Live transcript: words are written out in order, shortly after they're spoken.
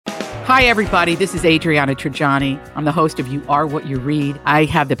Hi, everybody. This is Adriana Trajani. I'm the host of You Are What You Read. I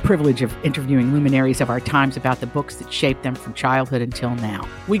have the privilege of interviewing luminaries of our times about the books that shaped them from childhood until now.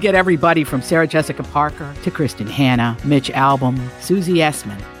 We get everybody from Sarah Jessica Parker to Kristen Hanna, Mitch Albom, Susie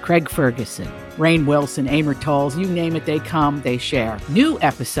Essman, Craig Ferguson, Rainn Wilson, Amor Tolls, you name it, they come, they share. New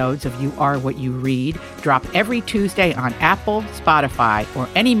episodes of You Are What You Read drop every Tuesday on Apple, Spotify, or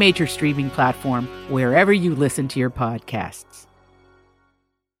any major streaming platform wherever you listen to your podcasts.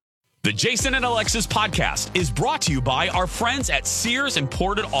 The Jason and Alexis podcast is brought to you by our friends at Sears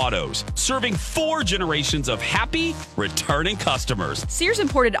Imported Autos, serving 4 generations of happy, returning customers. Sears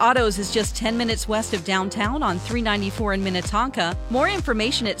Imported Autos is just 10 minutes west of downtown on 394 in Minnetonka. More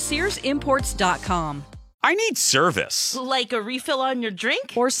information at SearsImports.com. I need service. Like a refill on your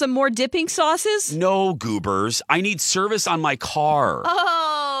drink? Or some more dipping sauces? No, goobers. I need service on my car.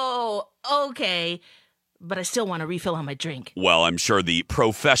 Oh, okay. But I still want a refill on my drink. Well, I'm sure the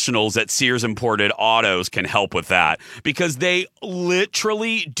professionals at Sears Imported Autos can help with that because they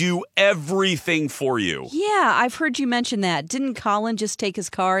literally do everything for you. Yeah, I've heard you mention that. Didn't Colin just take his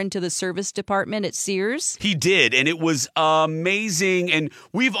car into the service department at Sears? He did, and it was amazing. And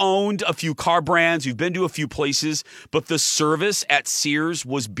we've owned a few car brands. We've been to a few places, but the service at Sears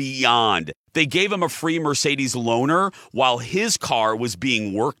was beyond. They gave him a free Mercedes loaner while his car was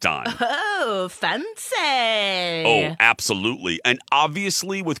being worked on. Oh, fancy. Oh, absolutely. And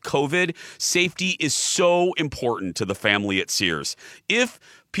obviously with COVID, safety is so important to the family at Sears. If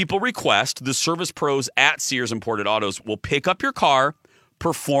people request, the service pros at Sears Imported Autos will pick up your car,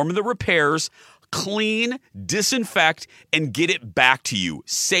 perform the repairs, clean, disinfect, and get it back to you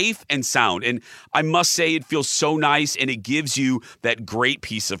safe and sound. And I must say, it feels so nice, and it gives you that great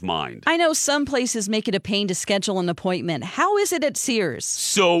peace of mind. I know some places make it a pain to schedule an appointment. How is it at Sears?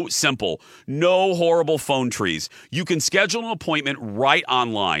 So simple. No horrible phone trees. You can schedule an appointment right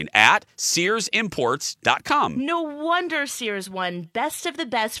online at SearsImports.com. No wonder Sears won Best of the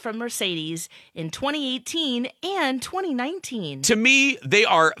Best from Mercedes in 2018 and 2019. To me, they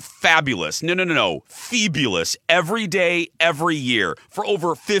are fabulous. No. Fabulous. Every day, every year. For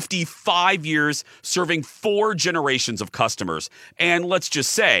over 55 years, serving 4 generations of customers. And let's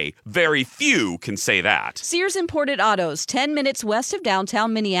just say, very few can say that. Sears Imported Autos, 10 minutes west of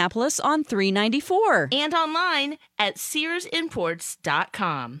downtown Minneapolis on 394. And online at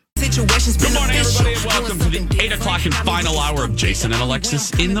SearsImports.com. Good morning, everybody, and welcome to the 8 o'clock and final hour of Jason and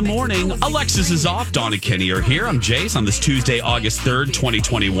Alexis in the morning. Alexis is off. Dawn and Kenny are here. I'm Jace on this Tuesday, August 3rd,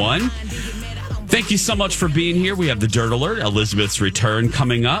 2021. Thank you so much for being here. We have the Dirt Alert, Elizabeth's return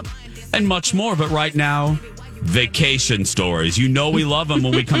coming up, and much more. But right now, vacation stories. You know we love them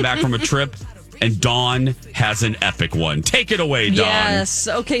when we come back from a trip. And Dawn has an epic one. Take it away, Dawn. Yes.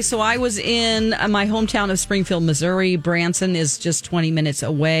 Okay, so I was in my hometown of Springfield, Missouri. Branson is just 20 minutes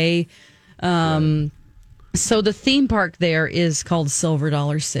away. So the theme park there is called Silver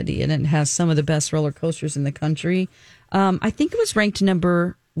Dollar City, and it has some of the best roller coasters in the country. I think it was ranked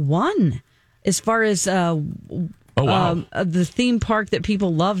number 1 as far as the theme park that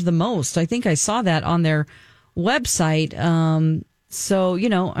people love the most. I think I saw that on their website. So,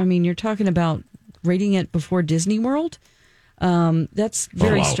 you're talking about rating it before Disney World. That's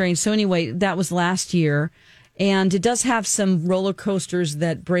very strange. So anyway, that was last year. And it does have some roller coasters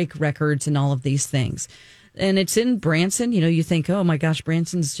that break records and all of these things. And it's in Branson. You think, oh my gosh,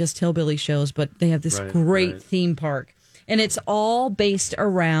 Branson's just hillbilly shows, but they have this great theme park. And it's all based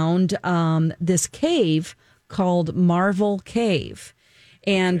around this cave called Marvel Cave.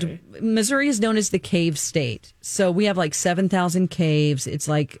 And Missouri is known as the cave state. So we have like 7,000 caves. It's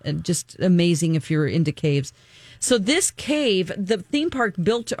like just amazing if you're into caves. So this cave, the theme park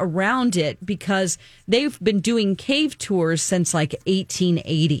built around it because they've been doing cave tours since like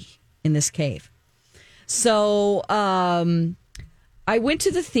 1880 in this cave. So I went to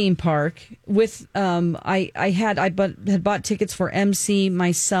the theme park with I had bought tickets for MC,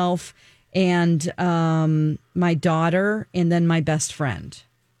 myself, and my daughter, and then my best friend,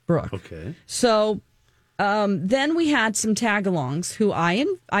 Brooke. Okay. So then we had some tag-alongs who I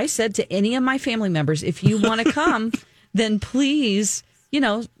said to any of my family members, if you want to come, then please,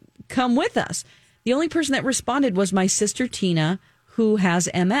 come with us. The only person that responded was my sister Tina, who has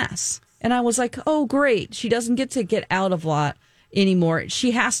MS. And I was like, oh, great. She doesn't get to get out of lot anymore.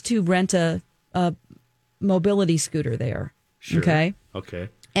 She has to rent a mobility scooter there. Sure. Okay.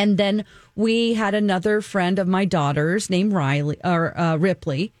 And then we had another friend of my daughter's named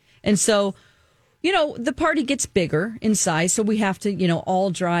Ripley. And so, the party gets bigger in size. So we have to, all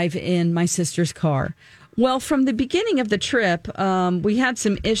drive in my sister's car. Well, from the beginning of the trip, we had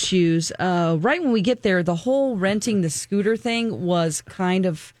some issues. Right when we get there, the whole renting the scooter thing was kind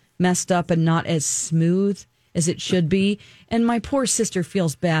of messed up and not as smooth as it should be. And my poor sister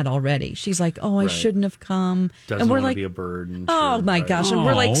feels bad already. She's like, I shouldn't have come. Doesn't and we're want like, to be a burden. Oh my gosh. And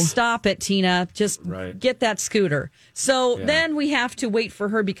we're like, stop it, Tina. Just get that scooter. So then we have to wait for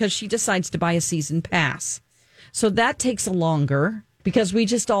her because she decides to buy a season pass. So that takes longer because we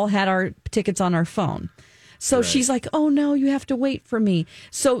just all had our tickets on our phone. So she's like, oh no, you have to wait for me.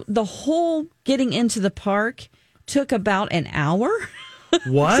 So the whole getting into the park took about an hour.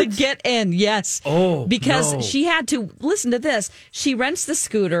 What? To get in, yes. Oh, because she had to, listen to this, she rents the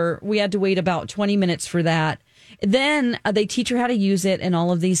scooter. We had to wait about 20 minutes for that. Then they teach her how to use it and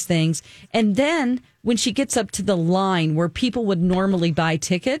all of these things. And then when she gets up to the line where people would normally buy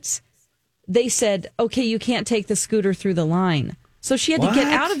tickets, they said, okay, you can't take the scooter through the line. So she had to get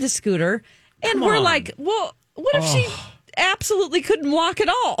out of the scooter. And we're like, well, what if she absolutely couldn't walk at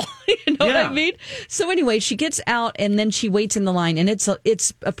all? You know what I mean? So anyway, she gets out and then she waits in the line, and it's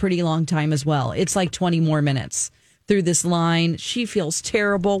a pretty long time as well. It's like 20 more minutes through this line. She feels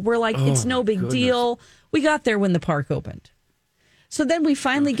terrible. We're like, it's no big deal. We got there when the park opened. So then we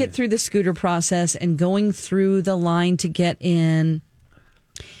finally get through the scooter process and going through the line to get in.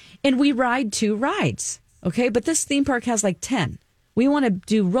 And we ride 2 rides. Okay. But this theme park has like 10. We want to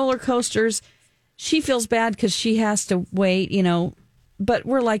do roller coasters. She feels bad because she has to wait, you know, but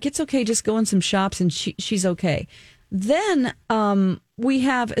we're like, it's okay. Just go in some shops and she's okay. Then we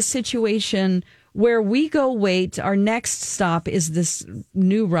have a situation where we go wait. Our next stop is this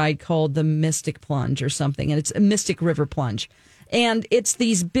new ride called the Mystic Plunge or something. And it's a Mystic River Plunge. And it's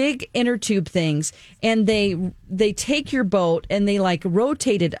these big inner tube things. And they take your boat and they like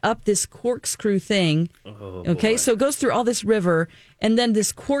rotate it up this corkscrew thing. Oh, okay, so it goes through all this river and then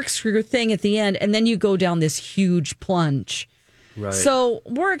this corkscrew thing at the end. And then you go down this huge plunge. Right. So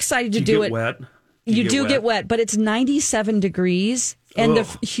we're excited to do it. Wet? You do get wet, but it's 97 degrees and the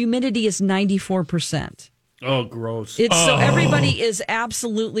humidity is 94%. Oh, gross. So everybody is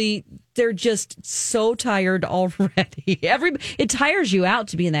absolutely, they're just so tired already. It tires you out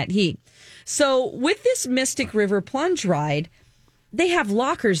to be in that heat. So with this Mystic River Plunge ride, they have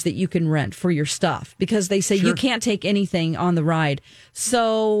lockers that you can rent for your stuff because they say you can't take anything on the ride.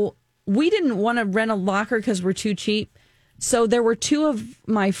 So we didn't want to rent a locker because we're too cheap. So there were 2 of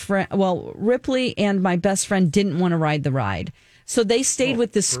my friends, Ripley and my best friend didn't want to ride the ride. So they stayed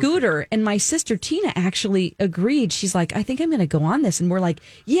with the scooter, and my sister Tina actually agreed. She's like, I think I'm going to go on this. And we're like,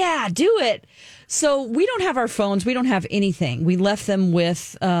 yeah, do it. So we don't have our phones. We don't have anything. We left them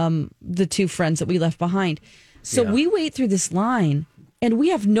with the 2 friends that we left behind. So we wait through this line, and we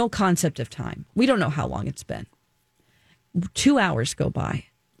have no concept of time. We don't know how long it's been. 2 hours go by.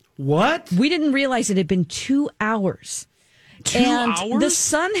 What? We didn't realize it had been 2 hours. 2 and hours? The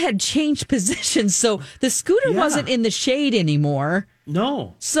sun had changed positions, so the scooter wasn't in the shade anymore.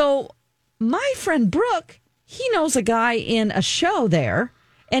 No. So my friend Brooke, he knows a guy in a show there,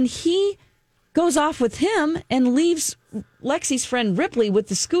 and he goes off with him and leaves Lexi's friend Ripley with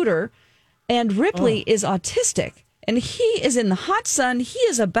the scooter, and Ripley is autistic, and he is in the hot sun. He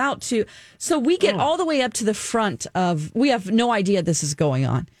is about to... So we get all the way up to the front of... We have no idea this is going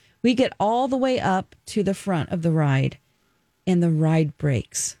on. We get all the way up to the front of the ride, and the ride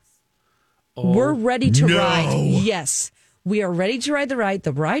breaks. We're ready to ride. Yes, we are ready to ride the ride.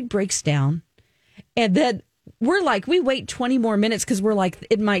 The ride breaks down. And then we're like, we wait 20 more minutes because we're like,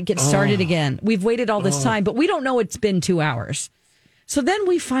 it might get started again. We've waited all this time, but we don't know it's been 2 hours. So then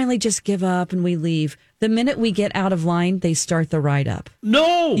we finally just give up and we leave. The minute we get out of line, they start the ride up.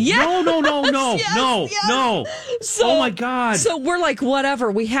 No, Yes! no. So, oh, my God. So we're like, whatever.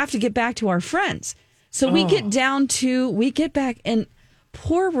 We have to get back to our friends. So we get back, and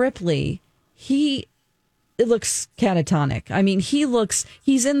poor Ripley, it looks catatonic. I mean,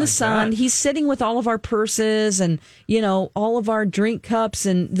 he's in the sun. Bet. He's sitting with all of our purses and, all of our drink cups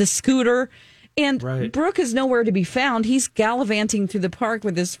and the scooter. And Brooke is nowhere to be found. He's gallivanting through the park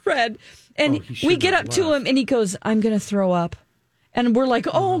with his friend. And we get up to him and he goes, I'm going to throw up. And we're like,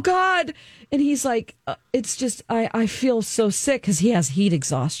 oh, God. And he's like, it's just, I feel so sick because he has heat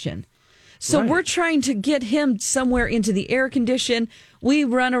exhaustion. So we're trying to get him somewhere into the air condition. We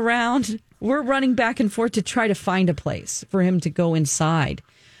run around. We're running back and forth to try to find a place for him to go inside.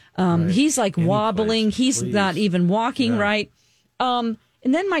 He's like wobbling. He's not even walking right. And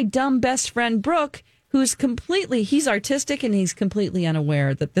then my dumb best friend, Brooke, who's he's artistic and he's completely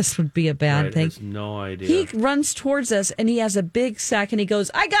unaware that this would be a bad thing. Has no idea. He runs towards us and he has a big sack and he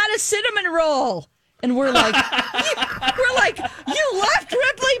goes, I got a cinnamon roll. And we're like, you left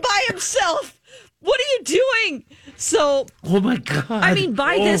Ripley by himself. what are you doing? So, Oh my God. I mean,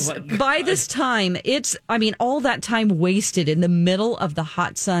 by Oh this my God. by this time, all that time wasted in the middle of the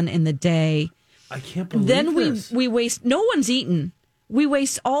hot sun in the day. I can't believe Then this. we waste. No one's eaten. We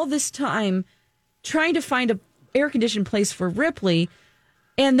waste all this time trying to find a air conditioned place for Ripley,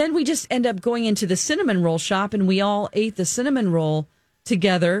 and then we just end up going into the cinnamon roll shop, and we all ate the cinnamon roll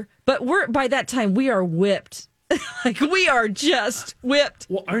together. But by that time we are whipped. Like, we are just whipped.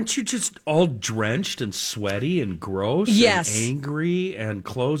 Well, aren't you just all drenched and sweaty and gross? Yes. And angry, and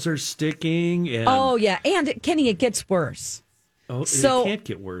clothes are sticking. And Oh yeah, and Kenny, it gets worse. oh, So it can't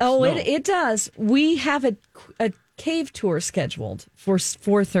get worse. Oh, No. it does. We have a cave tour scheduled for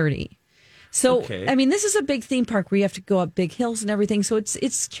 4:30. So Okay. I mean, this is a big theme park where you have to go up big hills and everything. So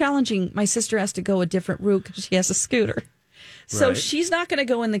it's challenging. My sister has to go a different route because she has a scooter. So Right. she's not going to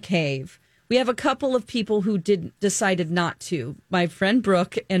go in the cave. We have a couple of people who decided not to. My friend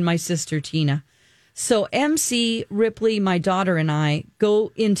Brooke and my sister Tina. So MC, Ripley, my daughter, and I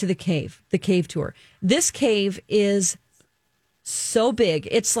go into the cave tour. This cave is so big.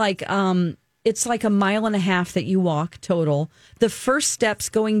 It's like a mile and a half that you walk total. The first steps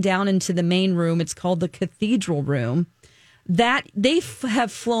going down into the main room, it's called the cathedral room. That they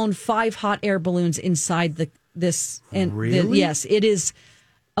have flown 5 hot air balloons inside this. And Really? yes, it is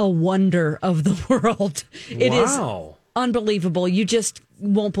a wonder of the world. It is Wow. unbelievable. You just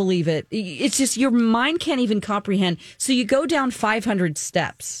won't believe it. It's just your mind can't even comprehend. So you go down 500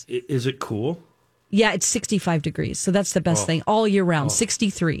 steps. Is it cool? Yeah, it's 65 degrees. So that's the best thing all year round,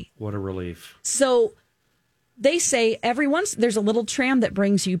 63. What a relief. So they say there's a little tram that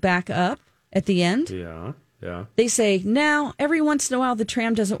brings you back up at the end. Yeah. Yeah. They say, now, every once in a while, the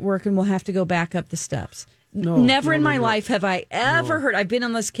tram doesn't work and we'll have to go back up the steps. No, Never no, in no, my no. life have I ever heard. I've been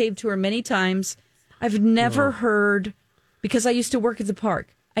on this cave tour many times. I've never heard, because I used to work at the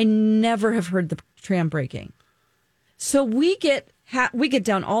park, I never have heard the tram breaking. So we get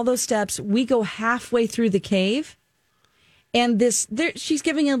down all those steps. We go halfway through the cave. And she's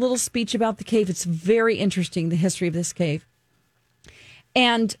giving a little speech about the cave. It's very interesting, the history of this cave.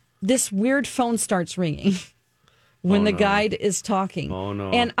 And this weird phone starts ringing when the guide is talking. Oh, no.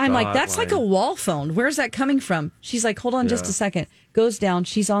 And I'm The like, that's like a hotline. wall phone. Where's that coming from? She's like, hold on just Yeah. a second. Goes down.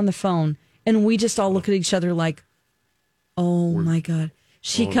 She's on the phone. And we just all look at each other like, oh my God.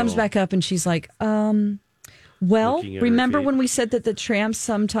 She comes back up and she's like, well, Looking at her remember feet. when we said that the tram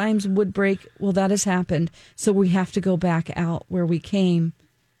sometimes would break? Well, that has happened. So we have to go back out where we came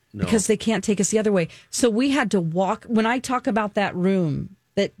because they can't take us the other way. So we had to walk. When I talk about that room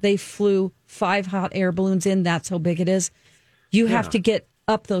that they flew 5 hot air balloons in, that's how big it is. You have to get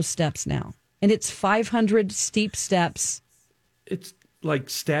up those steps now. And it's 500 steep steps. It's like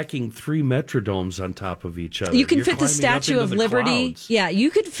stacking 3 Metrodomes on top of each other. You can You're fit the climbing up Statue into of the Liberty. clouds. Yeah, you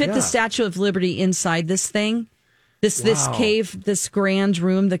could fit Yeah. the Statue of Liberty inside this thing, this Wow. cave, this grand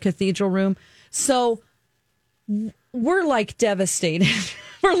room, the cathedral room. So we're like devastated.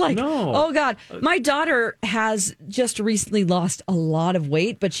 We're like, No. oh God. My daughter has just recently lost a lot of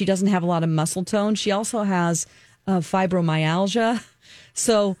weight, but she doesn't have a lot of muscle tone. She also has fibromyalgia.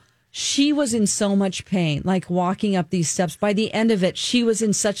 So she was in so much pain, like walking up these steps. By the end of it, she was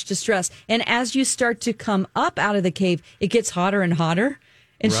in such distress. And as you start to come up out of the cave, it gets hotter and hotter,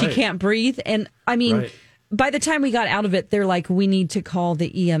 and she Right. can't breathe. And I mean, Right. by the time we got out of it, they're like, we need to call the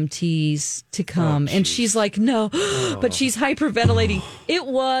EMTs to come. And she's like, no, but she's hyperventilating. It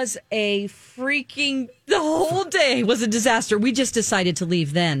was the whole day was a disaster. We just decided to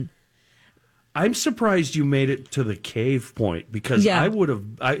leave then. I'm surprised you made it to the cave point because Yeah. I would have.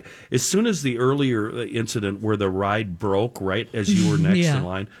 As soon as the earlier incident where the ride broke, right as you were next Yeah. in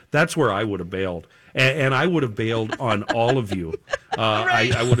line, that's where I would have bailed, and I would have bailed on all of you.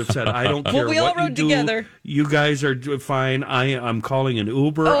 I would have said, I don't care we all what you rode do. together. You guys are fine. I'm calling an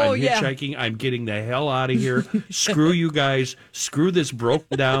Uber. Oh, I'm yeah. hitchhiking. I'm getting the hell out of here. Screw you guys. Screw this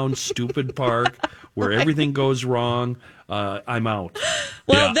broken down, stupid park where everything goes wrong. I'm out.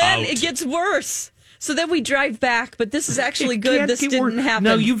 Well, Yeah, then out. it gets worse. So then we drive back, but this is actually It good. can't This get didn't worse. happen.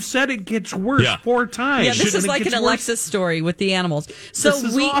 No, you've said it gets worse Yeah. 4 times. Yeah, this And is it like an gets worse. Alexis story with the animals. So This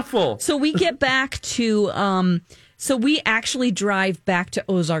is awful. So we get back to so we actually drive back to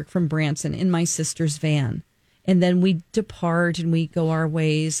Ozark from Branson in my sister's van. And then we depart and we go our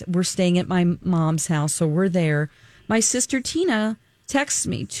ways. We're staying at my mom's house, so we're there. My sister Tina Text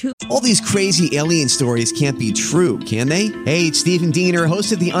me to All these crazy alien stories can't be true, can they? Hey, it's Stephen Diener,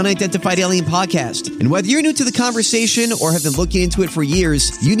 host of the Unidentified Alien Podcast. And whether you're new to the conversation or have been looking into it for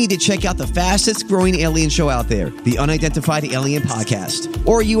years, you need to check out the fastest growing alien show out there, the Unidentified Alien Podcast,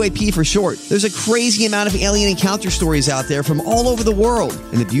 or UAP for short. There's a crazy amount of alien encounter stories out there from all over the world.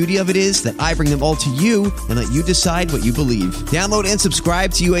 And the beauty of it is that I bring them all to you and let you decide what you believe. Download and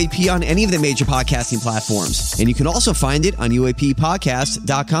subscribe to UAP on any of the major podcasting platforms. And you can also find it on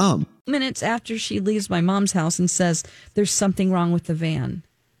UAPpodcast.com. minutes after she leaves my mom's house and says there's something wrong with the van.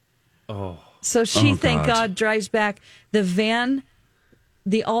 Oh. So she, thank God, drives back. The van,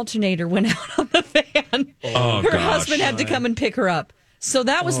 the alternator went out on the van. Her husband had to come and pick her up. So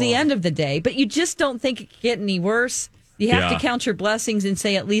that was the end of the day. But you just don't think it could get any worse. You have to count your blessings and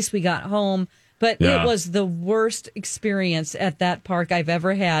say, at least we got home. But it was the worst experience at that park I've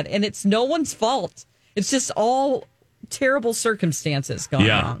ever had. And it's no one's fault. It's just all terrible circumstances going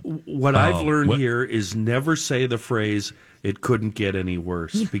wrong. What I've learned here is never say the phrase, it couldn't get any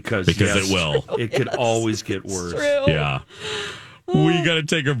worse, because yes, it will. It could always get worse. True. Yeah. We got to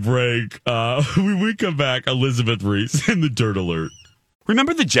take a break. When we come back, Elizabeth Reese in the Dirt Alert.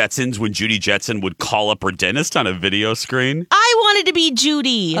 Remember the Jetsons when Judy Jetson would call up her dentist on a video screen? I wanted to be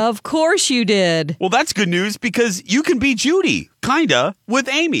Judy. Of course you did. Well, that's good news because you can be Judy, kinda, with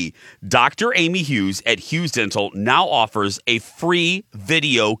Amy. Dr. Amy Hughes at Hughes Dental now offers a free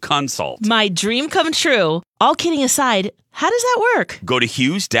video consult. My dream come true. All kidding aside, how does that work? Go to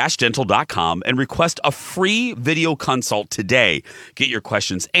hughes-dental.com and request a free video consult today. Get your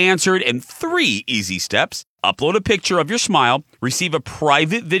questions answered in 3 easy steps. Upload a picture of your smile, receive a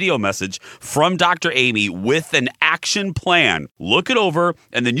private video message from Dr. Amy with an action plan. Look it over,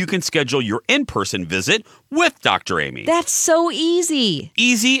 and then you can schedule your in-person visit with Dr. Amy. That's so easy.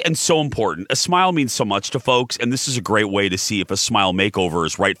 Easy and so important. A smile means so much to folks, and this is a great way to see if a smile makeover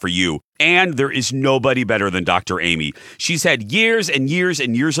is right for you. And there is nobody better than Dr. Amy. She's had years and years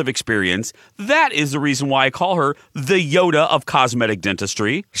and years of experience. That is the reason why I call her the Yoda of cosmetic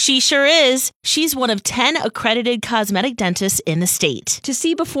dentistry. She sure is. She's one of 10 accredited cosmetic dentists in the state. To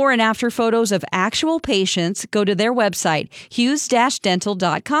see before and after photos of actual patients, go to their website,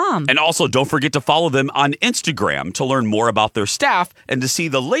 hughes-dental.com. And also, don't forget to follow them on Instagram to learn more about their staff and to see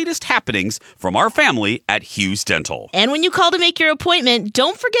the latest happenings from our family at Hughes Dental. And when you call to make your appointment,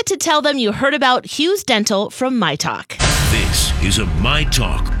 don't forget to tell them you heard about Hughes Dental from My Talk. This is a My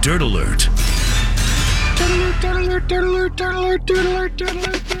Talk Dirt Alert.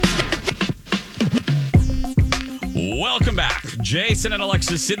 Welcome back. Jason and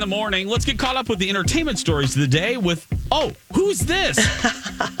Alexis in the morning. Let's get caught up with the entertainment stories of the day with, who's this?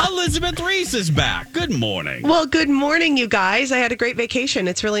 Elizabeth Reese is back. Good morning. Well, good morning, you guys. I had a great vacation.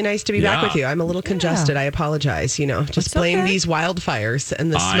 It's really nice to be back with you. I'm a little congested. I apologize. Just blame these wildfires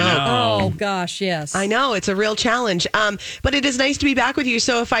and the smoke. Oh, gosh, yes. I know. It's a real challenge. But it is nice to be back with you.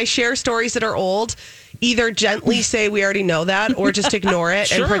 So if I share stories that are old, either gently say we already know that or just ignore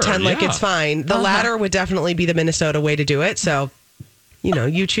it and pretend like it's fine. The latter would definitely be the Minnesota way to do it. So,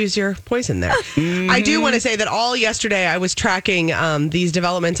 you choose your poison there. I do want to say that all yesterday I was tracking these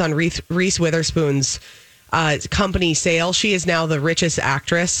developments on Reese Witherspoon's company sale. She is now the richest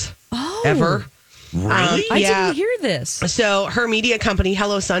actress ever. Really? I didn't hear this. So her media company,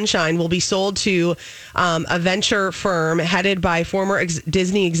 Hello Sunshine, will be sold to a venture firm headed by former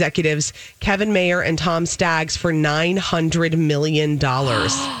Disney executives Kevin Mayer and Tom Staggs for $900 million.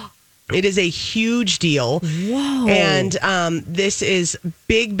 It is a huge deal. Whoa. And this is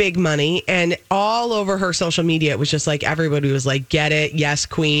big, big money. And all over her social media, it was just like everybody was like, get it. Yes,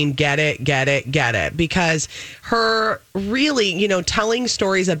 queen. Get it, get it, get it. Because her really, telling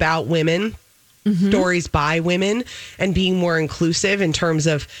stories about women, stories by women, and being more inclusive in terms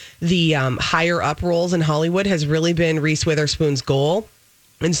of the higher up roles in Hollywood has really been Reese Witherspoon's goal.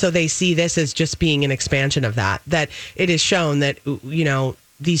 And so they see this as just being an expansion of that it is shown that,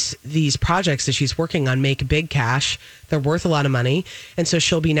 these projects that she's working on make big cash. They're worth a lot of money. And so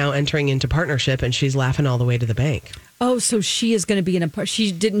she'll be now entering into partnership, and she's laughing all the way to the bank. Oh, so she is going to be in a...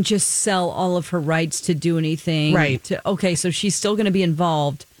 She didn't just sell all of her rights to do anything. Right. Okay, so she's still going to be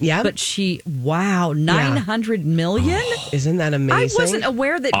involved. Yeah. But $900 million? Isn't that amazing? I wasn't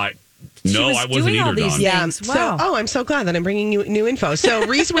aware that... I she was wasn't doing either, all these Dawn. things. Wow. So, I'm so glad that I'm bringing you new info. So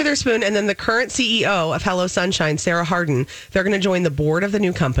Reese Witherspoon and then the current CEO of Hello Sunshine, Sarah Hardin, they're going to join the board of the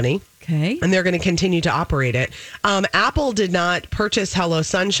new company. Okay. And they're going to continue to operate it. Apple did not purchase Hello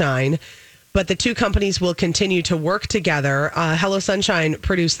Sunshine, but the two companies will continue to work together. Hello Sunshine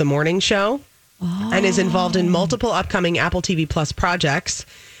produced the morning show and is involved in multiple upcoming Apple TV Plus projects.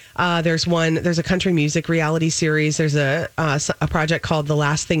 There's a country music reality series. There's a project called The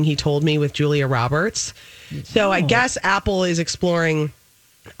Last Thing He Told Me with Julia Roberts. So I guess Apple is exploring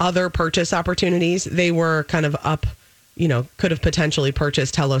other purchase opportunities. They were kind of up, could have potentially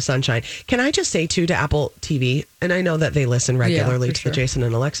purchased Hello Sunshine. Can I just say, too, to Apple TV, and I know that they listen regularly to the Jason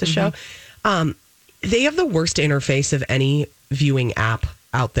and Alexis show, they have the worst interface of any viewing app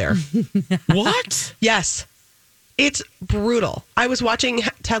out there. What? Yes. It's brutal. I was watching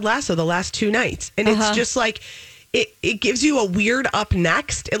Ted Lasso the last 2 nights, and it's just like, it gives you a weird up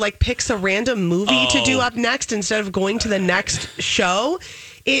next. It like picks a random movie to do up next instead of going to the next show.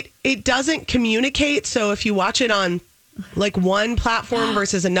 It doesn't communicate. So if you watch it on like one platform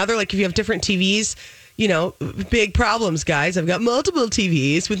versus another, like if you have different TVs, big problems, guys. I've got multiple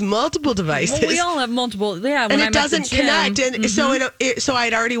TVs with multiple devices. Well, we all have multiple. Yeah, and it doesn't connect. And so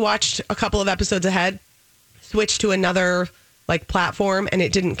I'd already watched a couple of episodes ahead, switched to another like platform, and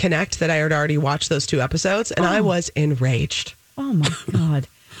it didn't connect that I had already watched those 2 episodes, and I was enraged. Oh my God.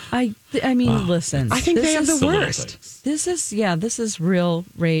 I mean, listen. I think they have the worst. This is real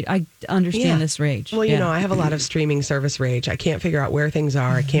rage. I understand this rage. Well, I have a lot of streaming service rage. I can't figure out where things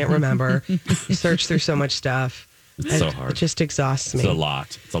are. I can't remember. You search through so much stuff. It's so hard. It just exhausts me.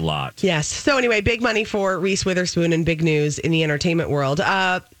 It's a lot. Yes. So anyway, big money for Reese Witherspoon and big news in the entertainment world.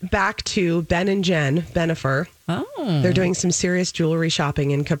 Back to Ben and Jen Benifer. Oh. They're doing some serious jewelry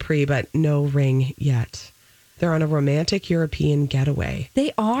shopping in Capri, but no ring yet. They're on a romantic European getaway.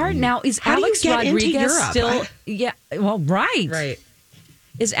 They are? Now, is How Alex do you get into Rodriguez Europe? still... Yeah, well, right. Right.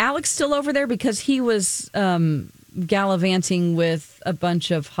 Is Alex still over there? Because he was gallivanting with a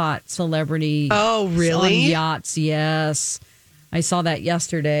bunch of hot celebrities. Oh, really? On yachts, yes. I saw that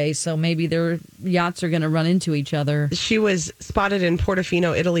yesterday. So maybe their yachts are going to run into each other. She was spotted in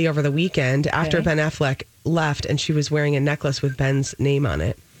Portofino, Italy over the weekend after Ben Affleck left, and she was wearing a necklace with Ben's name on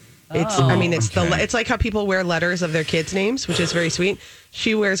it. It's like how people wear letters of their kids' names, which is very sweet.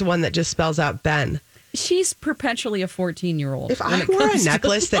 She wears one that just spells out Ben. She's perpetually a 14-year-old. If I wore a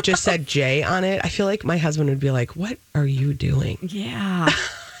necklace that just said J on it, I feel like my husband would be like, "What are you doing?" Yeah.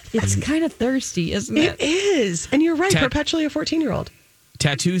 It's kind of thirsty, isn't it? It is. And you're right, perpetually a 14-year-old.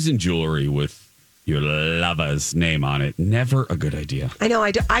 Tattoos and jewelry with your lover's name on it, never a good idea. I know.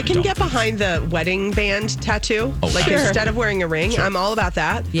 I can get behind the wedding band tattoo. Instead of wearing a ring, I'm all about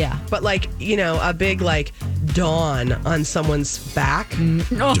that. Yeah. But a big Dawn on someone's back.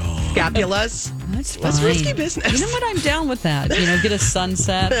 Scapulas. That's fine. That's risky business. You know what? I'm down with that. Get a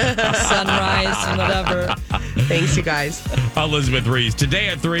sunset, a sunrise, whatever. Thanks, you guys. Elizabeth Reese, today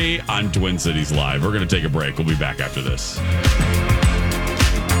at 3 on Twin Cities Live. We're going to take a break. We'll be back after this.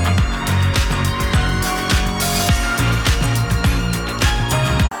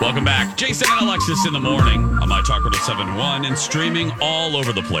 Welcome back. Jason and Alexis in the morning on My Talk 1071 and streaming all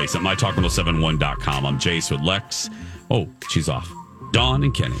over the place at MyTalk1071.com. I'm Jace with Lex. Oh, she's off. Dawn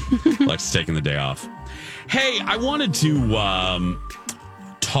and Kenny. Lex is taking the day off. Hey, I wanted to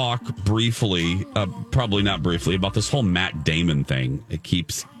talk briefly, probably not briefly, about this whole Matt Damon thing. It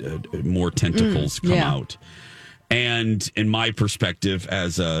keeps more tentacles come out. And in my perspective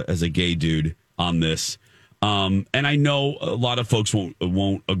as a gay dude on this, and I know a lot of folks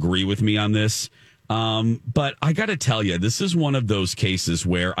won't agree with me on this, but I got to tell you, this is one of those cases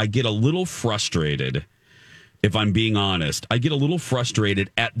where I get a little frustrated. If I'm being honest, I get a little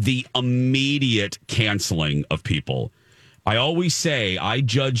frustrated at the immediate canceling of people. I always say I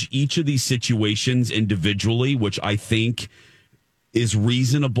judge each of these situations individually, which I think is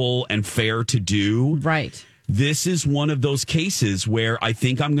reasonable and fair to do. Right. This is one of those cases where I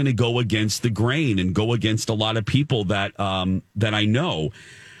think I'm going to go against the grain and go against a lot of people that I know.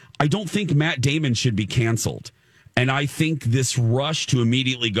 I don't think Matt Damon should be canceled. And I think this rush to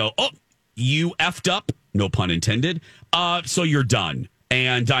immediately go, oh, you effed up, no pun intended, so you're done.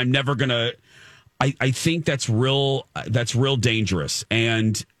 And I'm never going to... I think that's real dangerous.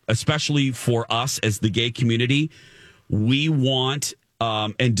 And especially for us as the gay community, we want...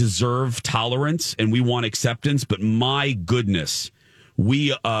 and deserve tolerance, and we want acceptance. But my goodness,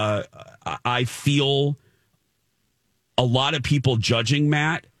 I feel a lot of people judging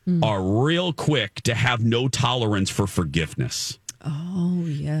Matt are real quick to have no tolerance for forgiveness. Oh,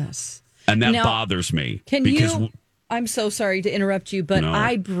 yes. And that bothers me. I'm so sorry to interrupt you, but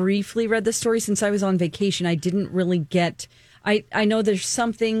I briefly read the story since I was on vacation. I didn't really get... I know there's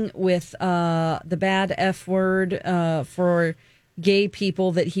something with the bad F word for... gay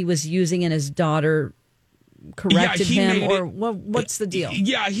people that he was using, and his daughter corrected him, or what's the deal?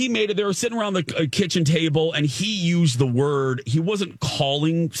 Yeah, he made it. They were sitting around the kitchen table, and he used the word. He wasn't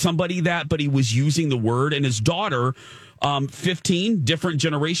calling somebody that, but he was using the word, and his daughter 15 different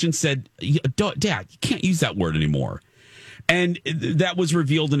generations said, Dad, you can't use that word anymore. And that was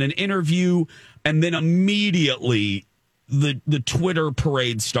revealed in an interview. And then immediately the Twitter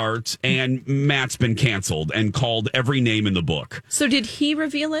parade starts, and Matt's been canceled and called every name in the book. So did he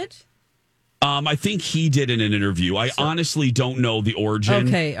reveal it? I think he did in an interview. I honestly don't know the origin.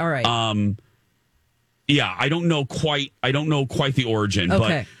 Okay, all right. Yeah, I don't know quite the origin,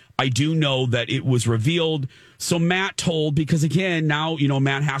 okay. But I do know that it was revealed. So Matt told, because again, now,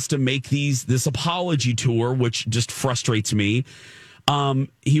 Matt has to make this apology tour, which just frustrates me.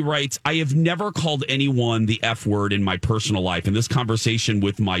 He writes, I have never called anyone the F word in my personal life, and this conversation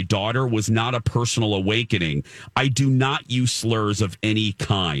with my daughter was not a personal awakening. I do not use slurs of any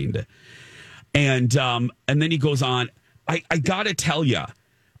kind. And then he goes on, I got to tell you,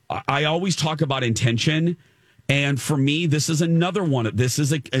 I always talk about intention. And for me, this is another one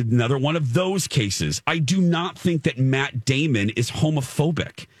of those cases. I do not think that Matt Damon is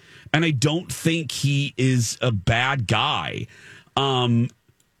homophobic, and I don't think he is a bad guy. I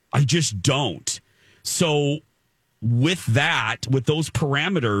just don't. So with those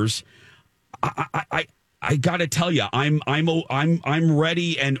parameters, I got to tell you, I'm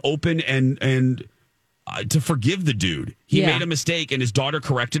ready and open and to forgive the dude. He made a mistake, and his daughter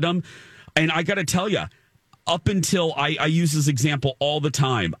corrected him. And I got to tell you, up until I use this example all the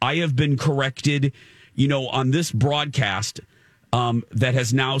time, I have been corrected, on this broadcast that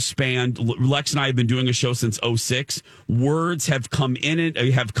has now spanned. Lex and I have been doing a show since 2006. Words have come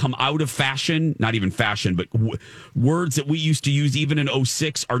out of fashion, not even fashion, but words that we used to use even in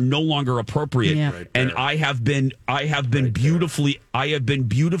 2006 are no longer appropriate. Yeah. Right, and I have been beautifully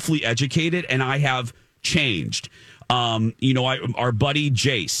educated, and I have changed. Our buddy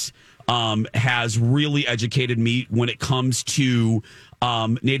Jace has really educated me when it comes to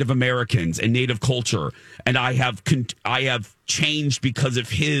Native Americans and Native culture, and I have changed because of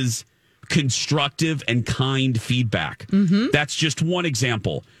his constructive and kind feedback. Mm-hmm. That's just one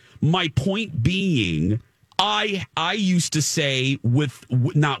example. My point being, I used to say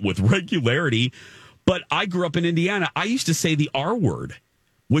not with regularity, but I grew up in Indiana. I used to say the R word,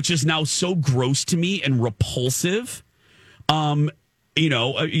 which is now so gross to me and repulsive. Oh,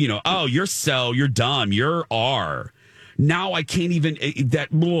 you're dumb. You're R. Now I can't even,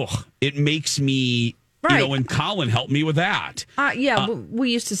 it makes me, right. And Colin helped me with that.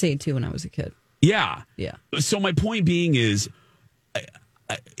 We used to say it too when I was a kid. Yeah. Yeah. So my point being is,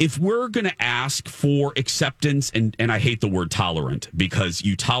 if we're going to ask for acceptance, and I hate the word tolerant, because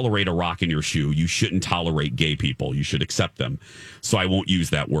you tolerate a rock in your shoe, you shouldn't tolerate gay people. You should accept them. So I won't use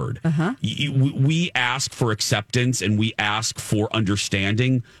that word. Uh-huh. We ask for acceptance and we ask for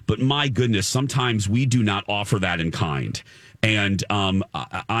understanding, but my goodness, sometimes we do not offer that in kind. And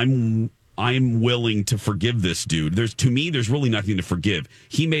I'm willing to forgive this dude. There's really nothing to forgive.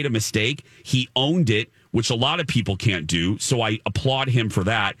 He made a mistake. He owned it, which a lot of people can't do. So I applaud him for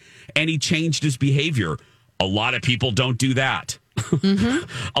that. And he changed his behavior. A lot of people don't do that. Mm-hmm.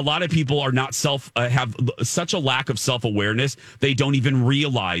 A lot of people are not have such a lack of self-awareness. They don't even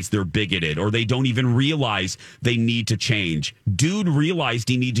realize they're bigoted, or they don't even realize they need to change. Dude realized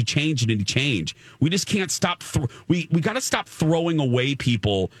he needed to change, and he changed. We just can't stop. We got to stop throwing away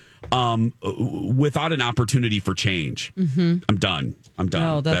people without an opportunity for change. Mm-hmm. I'm done.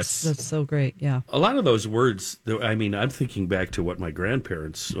 Oh, that's so great. Yeah. A lot of those words, I'm thinking back to what my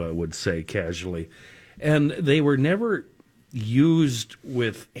grandparents would say casually, and they were never used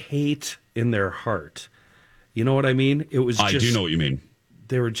with hate in their heart. You know what I mean? It was. I do know what you mean.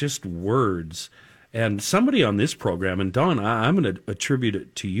 They were just words. And somebody on this program, and Dawn, I'm going to attribute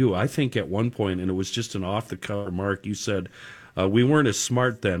it to you. I think at one point, and it was just an off-the-cuff remark, you said, we weren't as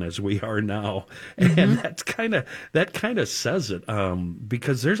smart then as we are now. Mm-hmm. And that kind of says it,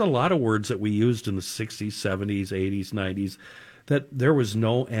 because there's a lot of words that we used in the 60s, 70s, 80s, 90s, that there was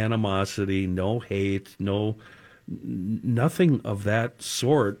no animosity, no hate, nothing of that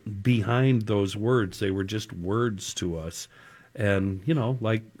sort behind those words. They were just words to us. And,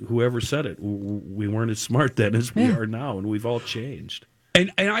 like whoever said it, we weren't as smart then as we are now, and we've all changed.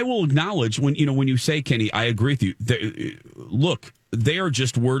 And I will acknowledge when you say, Kenny, I agree with you. Look, they are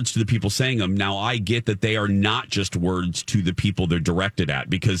just words to the people saying them. Now, I get that they are not just words to the people they're directed at,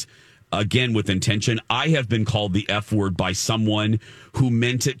 because, again, with intention, I have been called the F word by someone who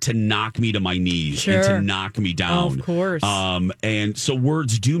meant it to knock me to my knees and to knock me down. Of course. And so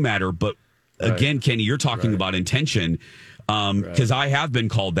words do matter. But again, Kenny, you're talking about intention. Because I have been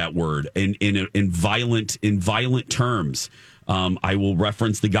called that word in violent terms. I will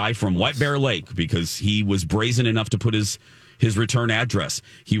reference the guy from White Bear Lake, because he was brazen enough to put his his return address.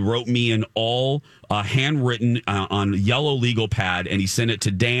 He wrote me an all handwritten on yellow legal pad, and he sent it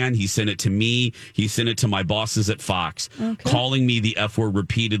to Dan. He sent it to me. He sent it to my bosses at Fox, calling me the F word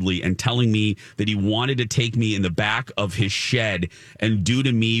repeatedly and telling me that he wanted to take me in the back of his shed and do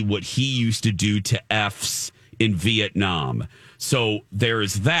to me what he used to do to Fs in Vietnam. So there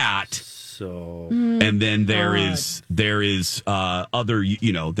is that. So, and then there is other,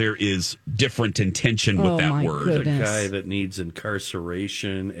 there is different intention with that word. The guy that needs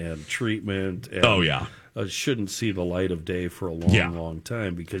incarceration and treatment. And, shouldn't see the light of day for a long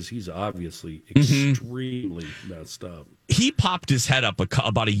time because he's obviously extremely messed up. He popped his head up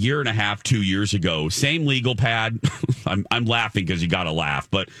about a year and a half, 2 years ago. Same legal pad. I'm laughing because you got to laugh,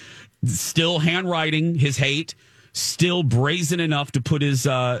 but still handwriting his hate. Still brazen enough to put his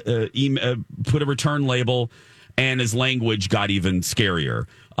put a return label, and his language got even scarier.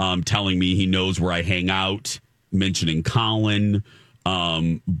 Telling me he knows where I hang out, mentioning Colin.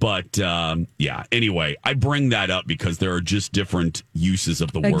 Anyway, I bring that up because there are just different uses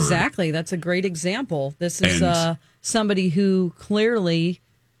of the word. Exactly. That's a great example. This is somebody who clearly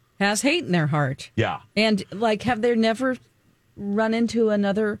has hate in their heart. Yeah. And have they never run into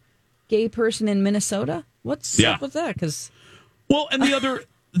another gay person in Minnesota? What's up with that? Because and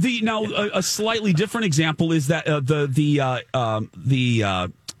a slightly different example is that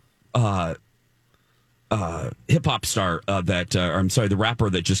hip hop star the rapper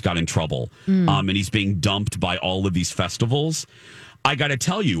that just got in trouble, and he's being dumped by all of these festivals. I got to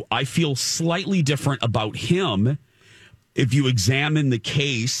tell you, I feel slightly different about him if you examine the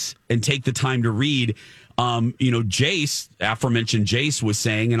case and take the time to read. Jace, aforementioned Jace, was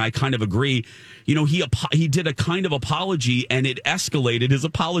saying, and I kind of agree, he did a kind of apology, and his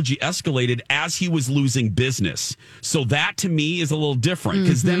apology escalated as he was losing business. So that to me is a little different,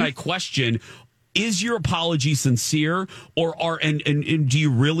 because then I question, is your apology sincere, or do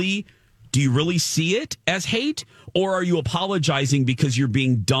you really see it as hate, or are you apologizing because you're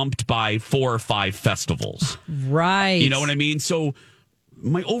being dumped by 4 or 5 festivals? Right. You know what I mean? So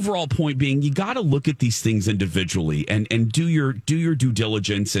my overall point being, you got to look at these things individually and do your due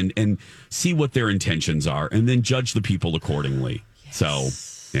diligence and see what their intentions are, and then judge the people accordingly. Yes. So,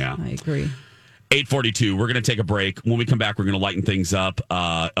 yeah. I agree. 8:42. We're going to take a break. When we come back, we're going to lighten things up.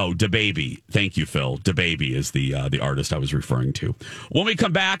 DaBaby. Thank you, Phil. DaBaby is the artist I was referring to. When we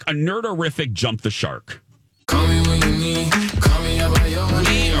come back, a nerdorific Jump the Shark. Call me when you need. Call me out by your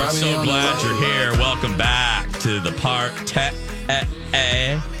name. We are so glad you're here. Welcome back to the party.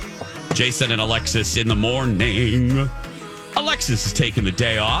 Jason and Alexis in the morning. Alexis is taking the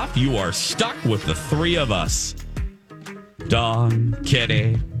day off. You are stuck with the 3 of us. Dawn,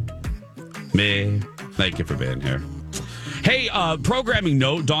 Kitty, me. Thank you for being here. Hey, programming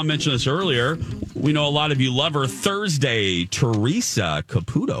note. Dawn mentioned this earlier. We know a lot of you love her. Thursday, Teresa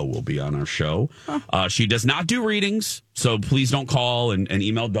Caputo will be on our show. She does not do readings, so please don't call and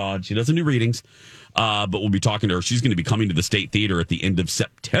email Dawn. She doesn't do readings. But we'll be talking to her. She's going to be coming to the State Theater at the end of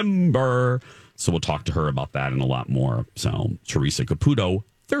September. So we'll talk to her about that and a lot more. So Teresa Caputo,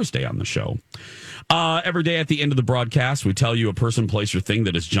 Thursday on the show. Every day at the end of the broadcast, we tell you a person, place, or thing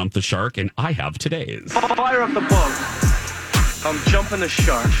that has jumped the shark, and I have today's. Fire up the boat. I'm jumping the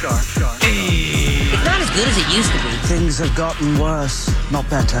shark. It's not as good as it used to be. Things have gotten worse, not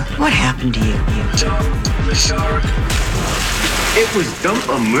better. What happened to you? Jump the shark. It was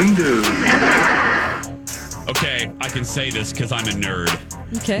Dumpamundo. Okay, I can say this because I'm a nerd.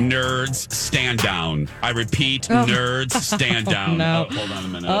 Okay. Nerds, stand down. I repeat, nerds, stand down. No. Hold on a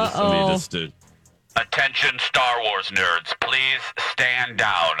minute. Uh-oh. Let me just Attention, Star Wars nerds. Please stand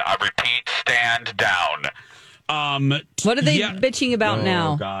down. I repeat, stand down. What are they bitching about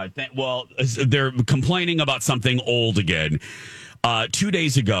now? Oh, God. They're complaining about something old again. 2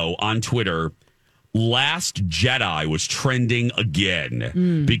 days ago on Twitter, Last Jedi was trending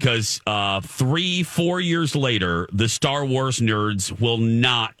again because 3-4 years later, the Star Wars nerds will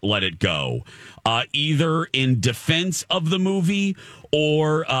not let it go, either in defense of the movie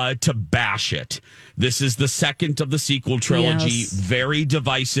or to bash it. This is the second of the sequel trilogy. Yes. Very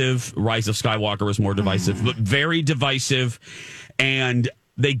divisive. Rise of Skywalker was more divisive, but very divisive. And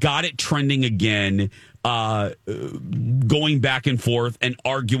they got it trending again. Going back and forth and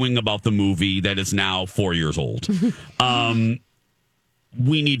arguing about the movie that is now 4 years old.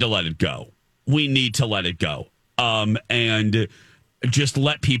 We need to let it go. And just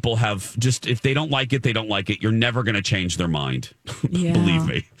let people if they don't like it, they don't like it. You're never going to change their mind. Yeah, believe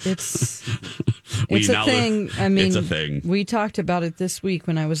me. It's a thing. It's a thing. We talked about it this week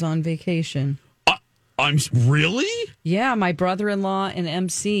when I was on vacation. I'm really? Yeah, my brother-in-law and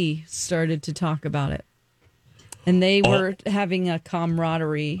MC started to talk about it. And they were having a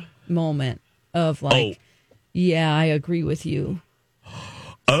camaraderie moment of like, yeah, I agree with you.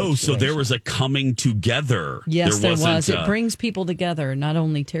 Oh, so there was a coming together. Yes, there was. It brings people together. Not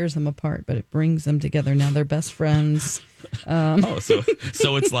only tears them apart, but it brings them together. Now they're best friends. So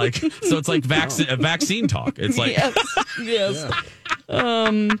it's like vaccine talk. It's like yes.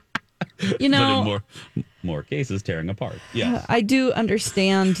 But in more cases, tearing apart. Yeah, I do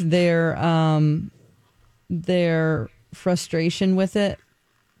understand their frustration with it,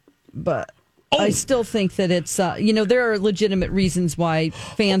 but I still think that it's there are legitimate reasons why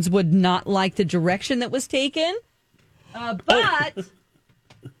fans would not like the direction that was taken. But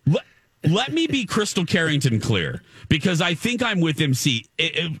let me be Crystal Carrington clear, because I think I'm with MC.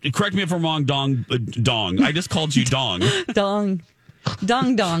 Correct me if I'm wrong, Dong. I just called you Dong. Dong.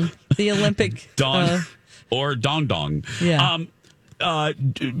 The Olympic. Dong. Or Dong. Yeah.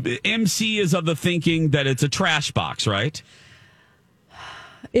 MC is of the thinking that it's a trash box, right?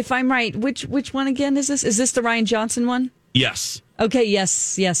 If I'm right, which one again is this? Is this the Rian Johnson one? Yes. Okay,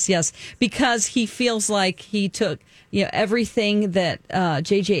 yes. Because he feels like he took everything that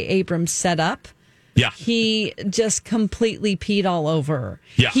J.J. Abrams set up. Yeah. He just completely peed all over.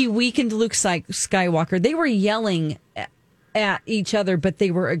 Yeah. He weakened Luke Skywalker. They were yelling at each other, but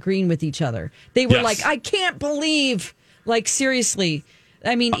they were agreeing with each other. They were like, I can't believe, like, seriously.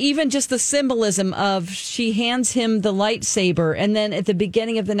 I mean, even just the symbolism of she hands him the lightsaber, and then at the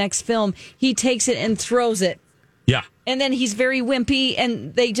beginning of the next film, he takes it and throws it. Yeah. And then he's very wimpy,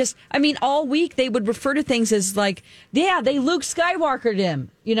 and they just, all week they would refer to things as like, yeah, they Luke Skywalkered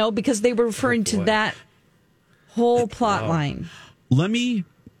him, because they were referring to that whole plot line. Let me,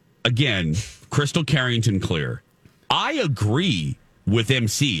 again, Crystal Carrington clear. I agree with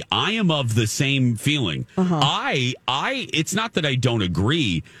MC. I am of the same feeling. I it's not that I don't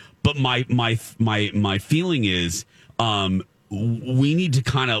agree, but my feeling is we need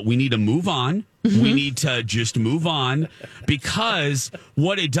to move on. We need to just move on, because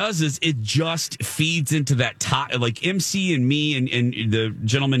what it does is it just feeds into that like MC and me and the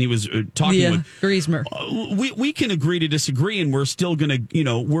gentleman he was talking with, Griezmer. We can agree to disagree, and we're still gonna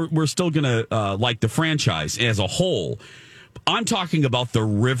we're still gonna like the franchise as a whole. I'm talking about the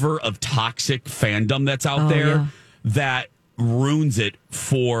river of toxic fandom that's out there that ruins it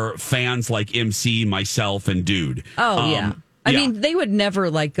for fans like MC, myself, and Dude. I mean, they would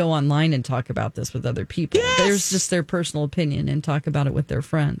never go online and talk about this with other people. Yes! There's just their personal opinion and talk about it with their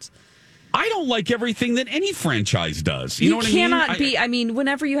friends. I don't like everything that any franchise does. You know what I mean? You cannot be.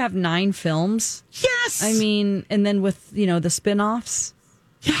 Whenever you have 9 films. Yes. And then with, the spin-offs.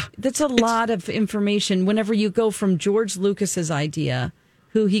 Yeah. That's a lot of information. Whenever you go from George Lucas's idea,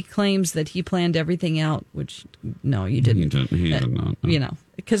 who he claims that he planned everything out, which, no, you didn't. He did not. No.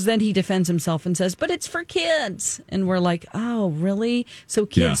 Because then he defends himself and says, but it's for kids. And we're like, oh, really? So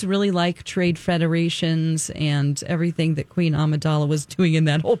kids really like trade federations and everything that Queen Amidala was doing in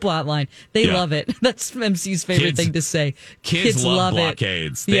that whole plot line. They love it. That's MC's favorite thing to say. Kids love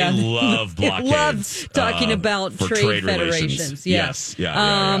blockades. They love blockades. They love talking about trade federations. Yes.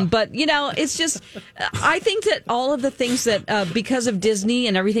 But, it's just, I think that all of the things that, because of Disney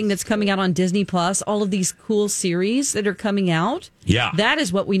and everything that's coming out on Disney Plus, all of these cool series that are coming out, that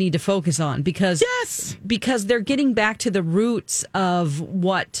is what we need to focus on, because they're getting back to the roots of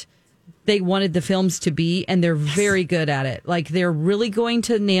what they wanted the films to be, and they're very good at it. Like, they're really going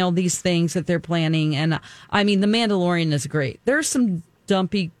to nail these things that they're planning. And The Mandalorian is great. There's some dumb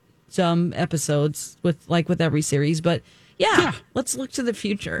episodes with every series, but let's look to the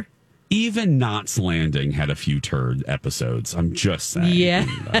future. Even Knots Landing had a few turd episodes. I'm just saying. Yeah.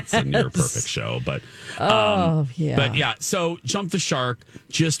 That's a near perfect show. But so jump the shark.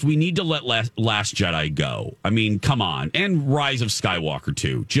 We need to let Last Jedi go. Come on. And Rise of Skywalker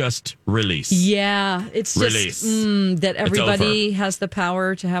too. Just release. Yeah. It's just that everybody has the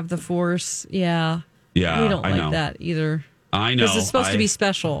power to have the Force. Yeah. Yeah. We don't like that either. I know. Because it's supposed to be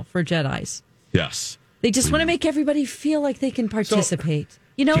special for Jedis. Yes. They just want to make everybody feel like they can participate.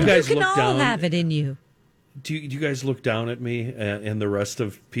 You can all have it in you. Do you guys look down at me and the rest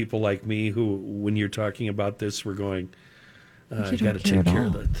of people like me who, when you're talking about this, we're going, I got to take care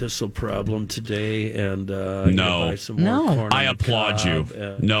of the thistle problem today, and buy some more corn. I applaud you.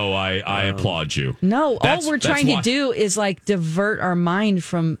 I applaud you. No, all we're trying to do is divert our mind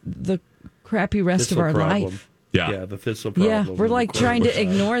from the crappy rest of our life. Yeah, the thistle problem. Yeah, we're trying to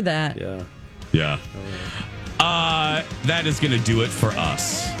ignore that. Yeah. That is going to do it for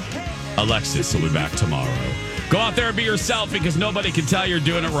us. Alexis will be back tomorrow. Go out there and be yourself because nobody can tell you're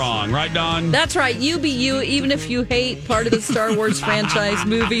doing it wrong. Right, Dawn? That's right. You be you, even if you hate part of the Star Wars franchise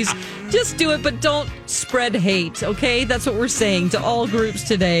movies. Just do it, but don't spread hate, okay? That's what we're saying to all groups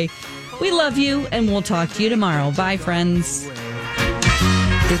today. We love you, and we'll talk to you tomorrow. Bye, friends.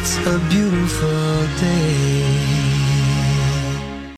 It's a beautiful day.